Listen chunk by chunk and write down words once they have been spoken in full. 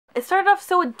It started off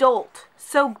so adult,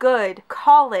 so good,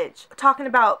 college, talking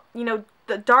about, you know,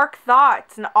 the dark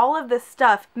thoughts and all of this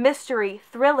stuff, mystery,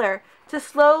 thriller, to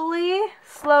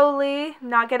slowly,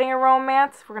 not getting a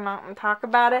romance, we're not gonna talk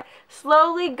about it,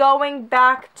 slowly going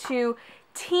back to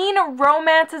teen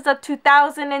romances of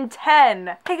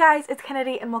 2010. Hey guys, it's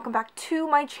Kennedy and welcome back to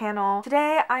my channel.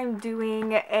 Today I'm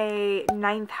doing a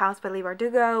Ninth House by Leigh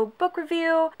Bardugo book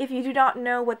review. If you do not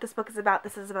know what this book is about,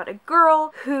 this is about a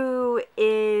girl who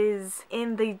is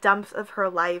in the dumps of her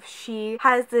life. She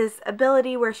has this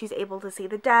ability where she's able to see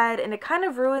the dead, and it kind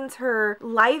of ruins her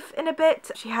life in a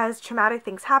bit. She has traumatic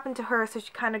things happen to her, so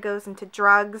she kind of goes into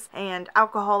drugs and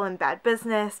alcohol and bad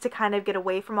business to kind of get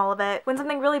away from all of it. When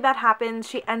something really bad happens,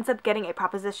 she ends up getting a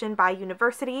proposition by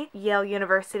university, Yale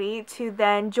University, to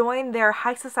then join their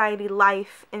high society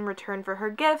life in return for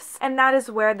her gifts, and that is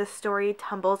where the story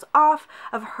tumbles off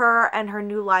of her and her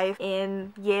new life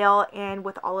in Yale and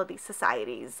with all of these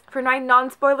societies. For my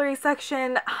non-spoilery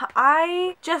section,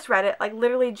 I just read it, like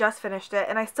literally just finished it,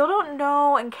 and I still don't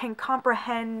know and can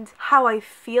comprehend how I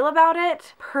feel about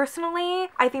it. Personally,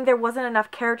 I think there wasn't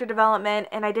enough character development,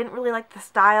 and I didn't really like the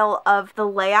style of the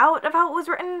layout of how it was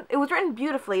written. It was written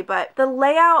beautifully, but the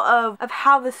layout of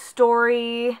how the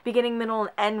story, beginning, middle,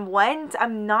 and end went,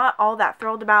 I'm not all that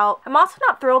thrilled about. I'm also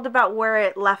not thrilled about where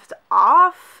it left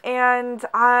off, and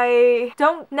I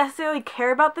don't necessarily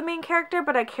care about the main character,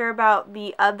 but I care about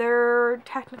the other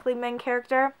technically main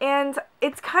character, and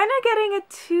it's kind of getting a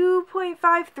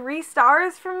 2.53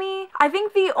 stars for me. I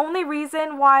think the only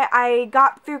reason why I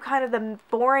got through kind of the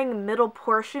boring middle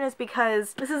portion is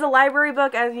because this is a library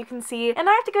book, as you can see, and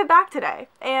I have to give it back today,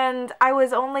 and I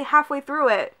was only halfway through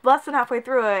it, less than halfway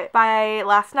through it by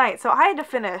last night, so I had to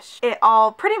finish it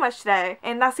all pretty much today,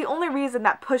 and that's the only reason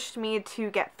that pushed me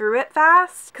to get through it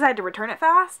fast, because I had to return it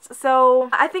fast. So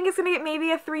I think it's gonna get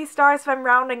maybe a 3 stars if I'm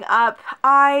rounding up.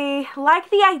 I like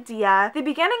the idea. The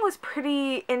beginning was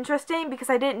pretty interesting because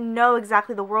I didn't know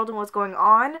exactly the world and what was going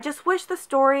on. Just wish the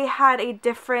story had a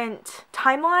different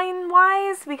timeline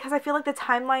wise, because I feel like the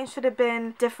timeline should have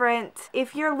been different.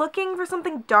 If you're looking for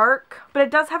something dark, but it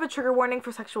does have a trigger warning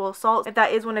for sexual assault, if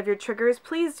that is one of your triggers,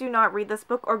 please do not read this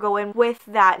book or go in with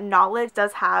that knowledge. It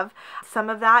does have some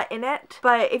of that in it.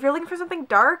 But if you're looking for something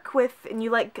dark with, and you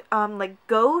like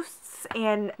ghosts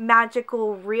and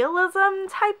magical realism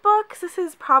type books, this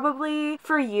is probably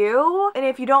for you. And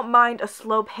if you don't mind a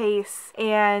slow pace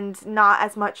and not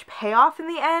as much payoff in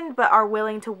the end, but are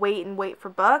willing to wait for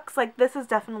books, like, this is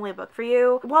definitely a book for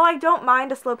you. While I don't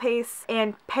mind a slow pace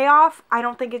and payoff, I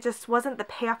don't think it just wasn't the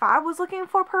payoff I was looking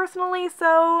for personally.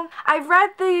 So I've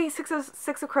read the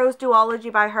Six of Crows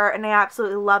duology by her, and I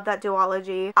absolutely love that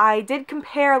duology. I did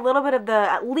compare a little bit of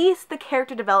at least the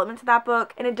character development to that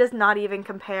book, and it does not even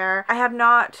compare. I have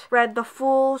not read the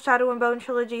full Shadow and Bone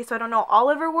trilogy, so I don't know all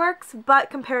of her works, but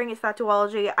comparing it to that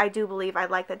duology, I do believe I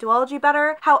like that duology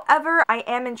better. However, I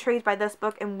am intrigued by this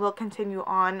book and will continue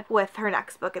on with her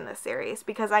next book in this series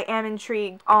because I am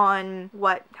intrigued on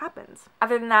what happens.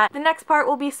 Other than that, the next part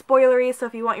will be spoilery, so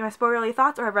if you want your spoilery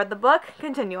thoughts or have read the book,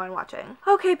 continue on watching.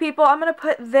 Okay people, I'm gonna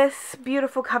put this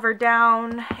beautiful cover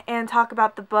down and talk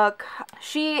about the book.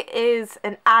 She is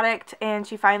an addict and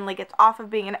she finally gets off of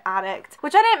being an addict,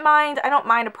 which I didn't mind. I don't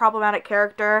mind a problematic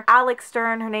character. Alex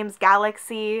Stern, her name's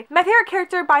Galaxy. My favorite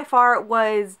character by far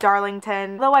was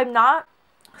Darlington, though I'm not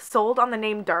sold on the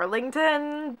name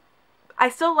Darlington. I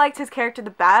still liked his character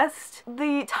the best.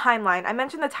 The timeline. I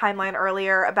mentioned the timeline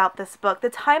earlier about this book.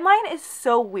 The timeline is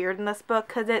so weird in this book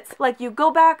because it's like you go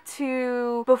back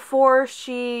to before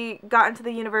she got into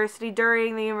the university,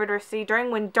 during the university,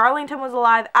 during when Darlington was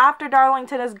alive, after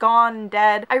Darlington is gone and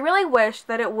dead. I really wish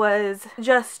that it was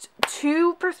just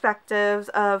two perspectives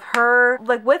of her,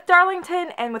 like with Darlington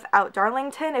and without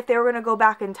Darlington, if they were going to go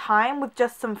back in time with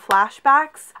just some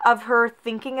flashbacks of her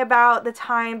thinking about the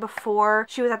time before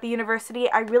she was at the university.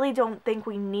 I really don't think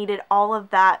we needed all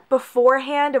of that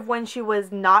beforehand of when she was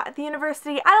not at the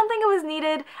university. I don't think it was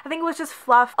needed. I think it was just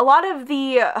fluff. A lot of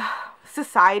the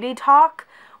society talk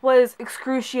was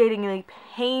excruciatingly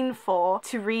painful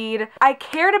to read. I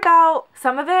cared about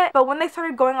some of it, but when they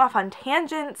started going off on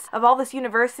tangents of all this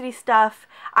university stuff,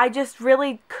 I just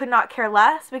really could not care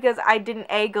less because I didn't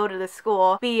A, go to the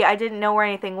school, B, I didn't know where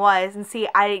anything was, and C,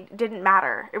 I didn't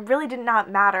matter. It really did not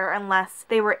matter unless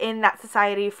they were in that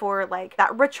society for like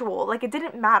that ritual. Like, it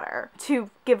didn't matter to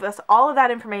give us all of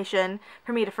that information,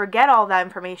 for me to forget all that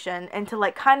information, and to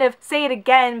like kind of say it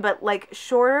again, but like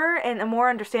shorter and more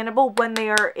understandable when they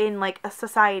are in like a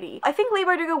society. I think Leigh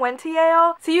Bardugo went to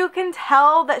Yale, so you can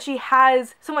tell that she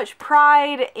has so much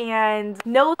pride and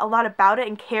knows a lot about it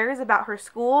and cares about her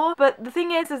school. But the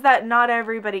thing is that not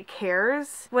everybody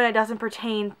cares when it doesn't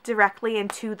pertain directly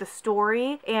into the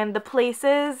story and the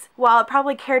places. While it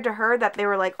probably cared to her that they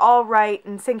were like all right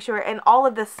and sanctuary and all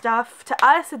of this stuff, to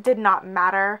us it did not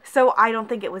matter, so I don't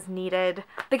think it was needed.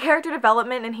 The character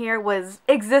development in here was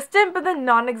existent but then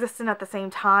non-existent at the same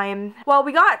time. While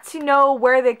we got to know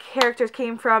where the characters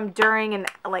came from during and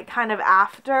like kind of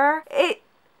after,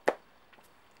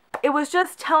 it was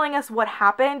just telling us what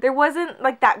happened. There wasn't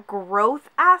like that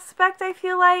growth aspect, I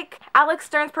feel like. Alex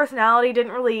Stern's personality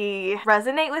didn't really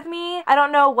resonate with me. I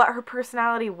don't know what her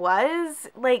personality was.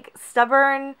 Like,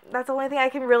 stubborn, that's the only thing I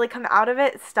can really come out of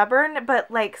it. Stubborn, but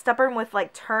like stubborn with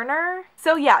like Turner.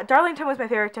 So yeah, Darlington was my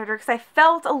favorite character because I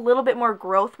felt a little bit more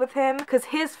growth with him, because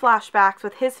his flashbacks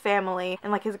with his family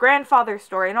and like his grandfather's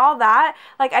story and all that,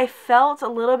 like I felt a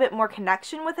little bit more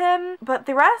connection with him. But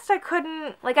the rest I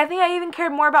couldn't, like I think I even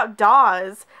cared more about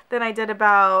Dawes than I did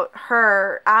about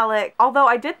her, Alec. Although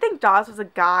I did think Dawes was a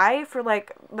guy for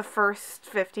like the first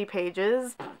 50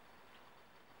 pages.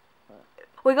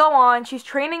 We go on, she's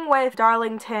training with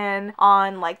Darlington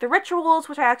on like the rituals,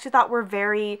 which I actually thought were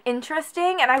very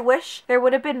interesting, and I wish there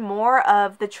would have been more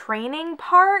of the training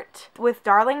part with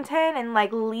Darlington and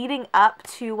like leading up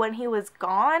to when he was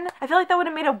gone. I feel like that would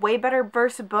have made a way better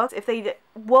verse of books if they'd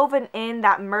woven in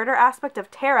that murder aspect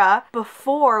of Tara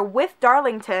before with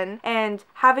Darlington, and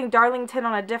having Darlington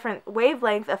on a different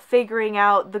wavelength of figuring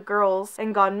out the girls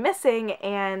and gone missing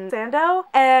and Sando,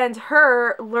 and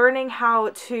her learning how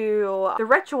to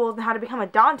the rituals and how to become a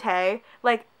Dante,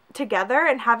 like together,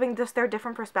 and having just their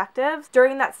different perspectives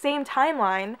during that same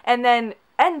timeline, and then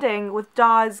ending with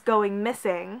Dawes going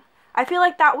missing. I feel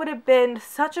like that would have been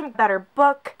such a better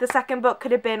book. The second book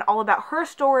could have been all about her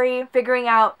story, figuring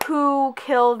out who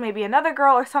killed maybe another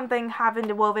girl or something, having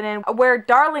to woven in where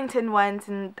Darlington went,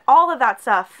 and all of that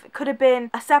stuff could have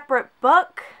been a separate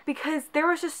book, because there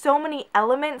was just so many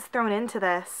elements thrown into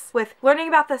this, with learning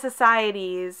about the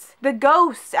societies, the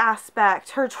ghost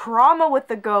aspect, her trauma with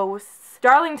the ghosts,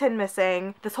 Darlington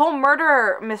missing, this whole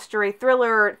murder mystery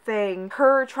thriller thing,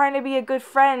 her trying to be a good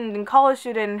friend and college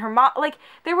student, and her mom, like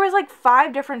there was like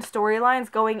 5 different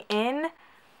storylines going in,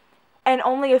 and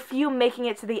only a few making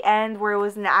it to the end where it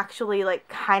was an actually like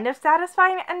kind of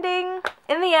satisfying ending.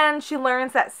 In the end, she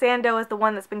learns that Sando is the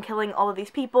one that's been killing all of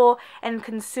these people and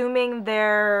consuming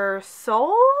their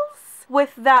souls,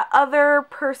 with that other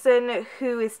person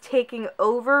who is taking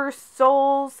over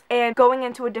souls and going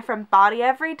into a different body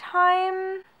every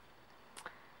time.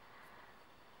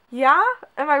 Yeah?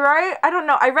 Am I right? I don't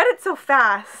know. I read it so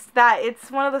fast that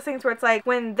it's one of those things where it's like,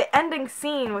 when the ending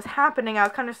scene was happening, I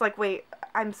was kind of just like, wait,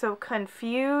 I'm so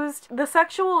confused. The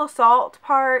sexual assault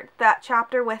part, that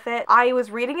chapter with it, I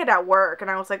was reading it at work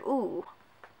and I was like, ooh,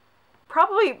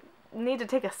 probably need to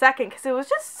take a second, because it was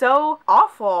just so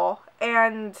awful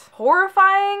and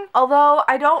horrifying. Although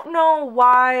I don't know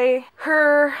why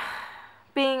her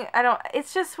being,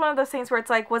 it's just one of those things where it's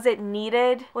like, was it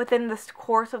needed within the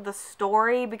course of the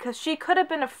story? Because she could have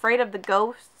been afraid of the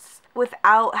ghosts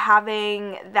without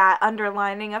having that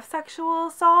underlining of sexual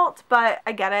assault, but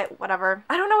I get it, whatever.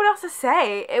 I don't know what else to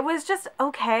say. It was just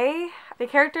okay. The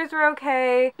characters were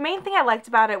okay. The main thing I liked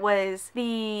about it was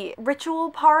the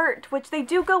ritual part, which they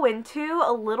do go into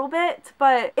a little bit,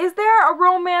 but is there a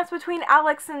romance between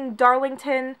Alex and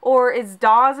Darlington, or is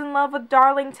Dawes in love with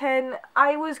Darlington?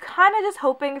 I was kind of just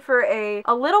hoping for a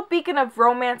little beacon of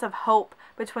romance, of hope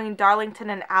between Darlington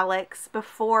and Alex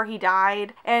before he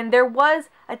died, and there was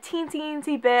a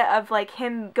teensy bit of like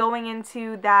him going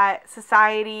into that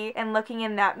society and looking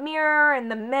in that mirror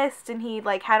and the mist, and he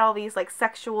like had all these like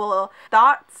sexual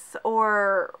thoughts,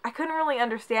 or I couldn't really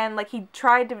understand, like he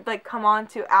tried to like come on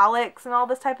to Alex and all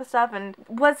this type of stuff, and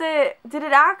did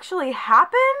it actually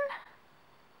happen?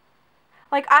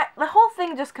 Like, the whole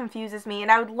thing just confuses me,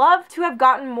 and I would love to have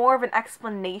gotten more of an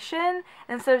explanation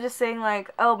instead of just saying like,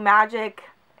 oh, magic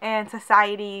and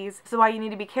societies, this is why you need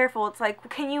to be careful. It's like,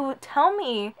 can you tell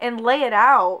me and lay it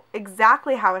out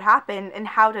exactly how it happened and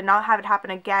how to not have it happen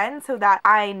again, so that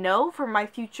I know for my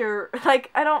future,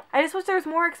 like, I just wish there was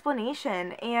more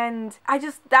explanation. And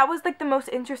that was like the most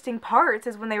interesting parts,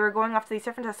 is when they were going off to these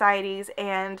different societies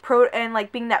and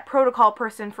like being that protocol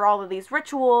person for all of these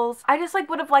rituals. I just like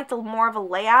would have liked more of a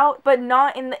layout, but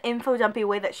not in the info dumpy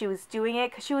way that she was doing it,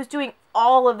 because she was doing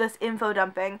all of this info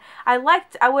dumping. I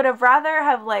would have rather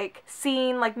have like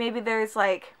seen like maybe there's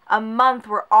like a month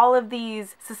where all of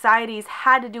these societies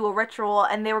had to do a ritual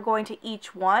and they were going to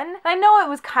each one. And I know it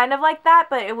was kind of like that,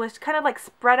 but it was kind of like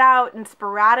spread out and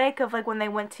sporadic of like when they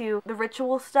went to the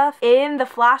ritual stuff in the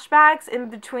flashbacks in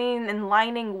between and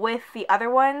lining with the other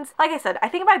ones. Like I said, I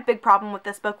think my big problem with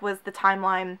this book was the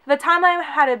timeline. The timeline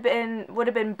would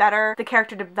have been better. The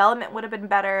character development would have been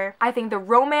better. I think the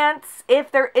romance,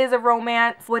 if there is a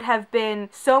romance, would have been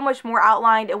so much more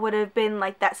outlined. It would have been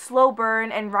like that slow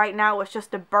burn, and right now it's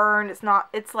just a burn. It's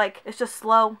just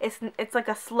slow. It's like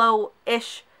a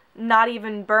slow-ish, not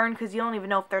even burn, because you don't even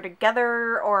know if they're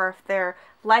together or if they're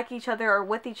like each other or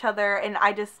with each other, and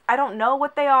I don't know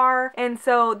what they are. And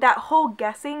so that whole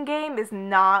guessing game is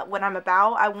not what I'm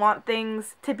about. I want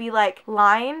things to be like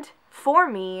lined for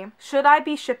me. Should I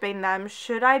be shipping them?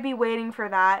 Should I be waiting for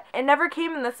that? It never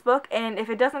came in this book, and if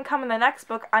it doesn't come in the next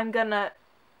book,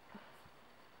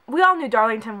 we all knew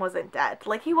Darlington wasn't dead.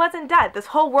 Like, he wasn't dead. This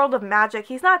whole world of magic,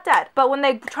 he's not dead. But when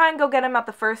they try and go get him out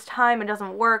the first time, it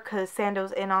doesn't work because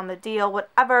Sando's in on the deal,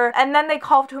 whatever. And then they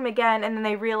call to him again, and then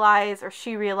they realize, or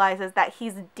she realizes, that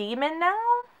he's a demon now?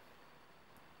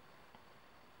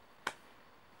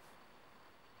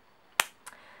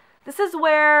 This is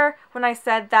where, when I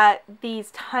said that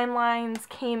these timelines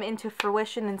came into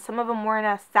fruition and some of them weren't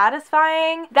as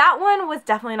satisfying, that one was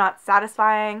definitely not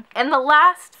satisfying. And the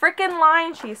last freaking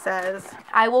line she says,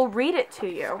 I will read it to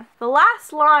you. The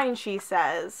last line she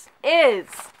says is,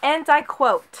 and I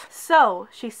quote, "So,"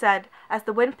 she said, as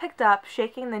the wind picked up,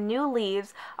 shaking the new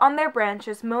leaves on their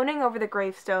branches, moaning over the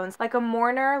gravestones like a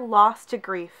mourner lost to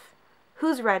grief.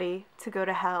 Who's ready to go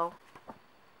to hell?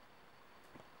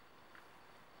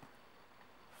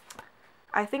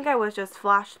 I think I was just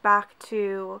flashed back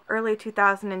to early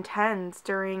 2010s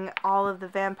during all of the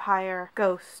vampire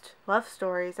ghost love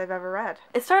stories I've ever read.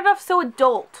 It started off so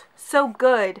adult, so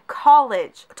good,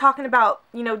 college, talking about,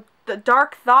 you know, the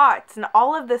dark thoughts and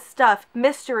all of this stuff,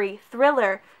 mystery,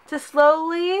 thriller, to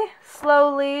slowly,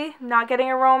 not getting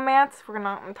a romance, we're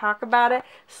gonna talk about it,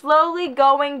 slowly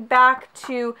going back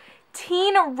to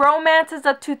teen romances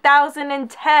of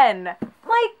 2010.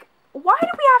 Like, why do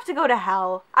we have to go to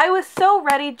hell? I was so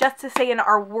ready just to stay in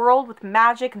our world with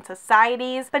magic and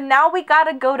societies, but now we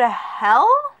gotta go to hell?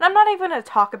 And I'm not even gonna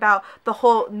talk about the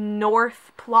whole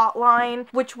North plot line,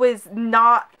 which was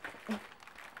not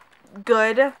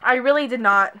good. I really did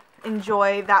not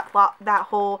enjoy that plot, that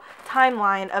whole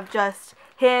timeline of just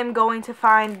him going to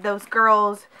find those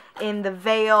girls in the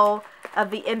veil of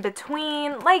the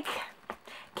in-between. Like,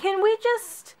 can we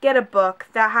just get a book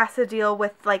that has to deal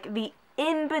with, like, the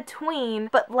in between,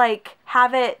 but like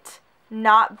have it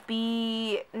not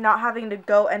having to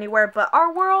go anywhere but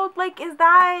our world? Like,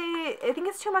 I think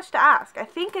it's too much to ask. I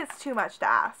think it's too much to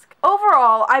ask.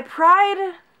 Overall, I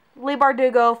pride Leigh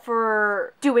Bardugo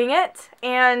for doing it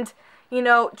and, you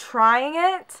know, trying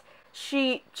it.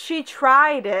 She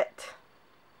tried it.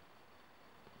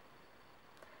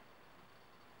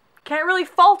 Can't really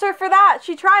fault her for that.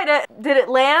 She tried it. Did it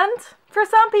land? For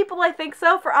some people, I think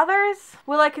so. For others,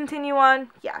 will I continue on?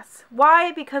 Yes.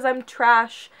 Why? Because I'm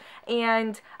trash,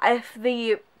 and if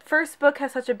the first book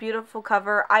has such a beautiful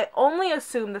cover, I only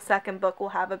assume the second book will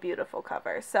have a beautiful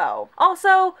cover. So,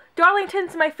 also,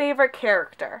 Darlington's my favorite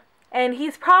character, and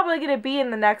he's probably going to be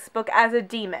in the next book as a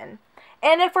demon.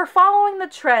 And if we're following the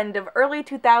trend of early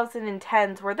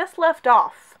 2010s where this left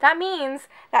off, that means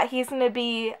that he's going to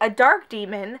be a dark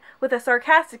demon with a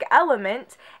sarcastic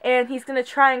element, and he's going to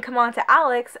try and come on to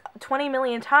Alex 20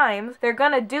 million times. They're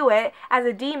going to do it as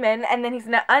a demon, and then he's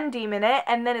going to undemon it,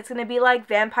 and then it's going to be like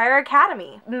Vampire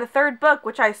Academy. In the third book,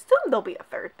 which I assume there'll be a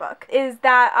third book, is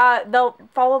that they'll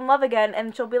fall in love again,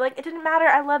 and she'll be like, it didn't matter,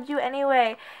 I loved you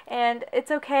anyway, and it's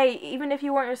okay, even if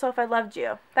you weren't yourself, I loved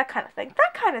you. That kind of thing.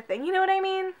 That kind of thing, you know what I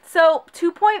mean? So,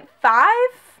 2.5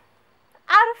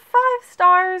 out of 5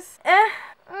 stars.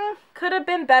 Could have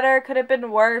been better, could have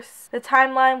been worse. The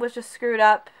timeline was just screwed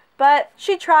up, but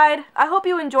she tried. I hope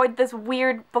you enjoyed this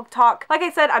weird book talk. Like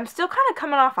I said, I'm still kind of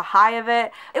coming off a high of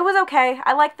it. It was okay.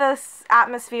 I like this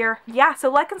atmosphere. Yeah, so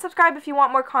like and subscribe if you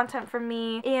want more content from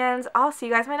me, and I'll see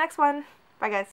you guys in my next one. Bye, guys.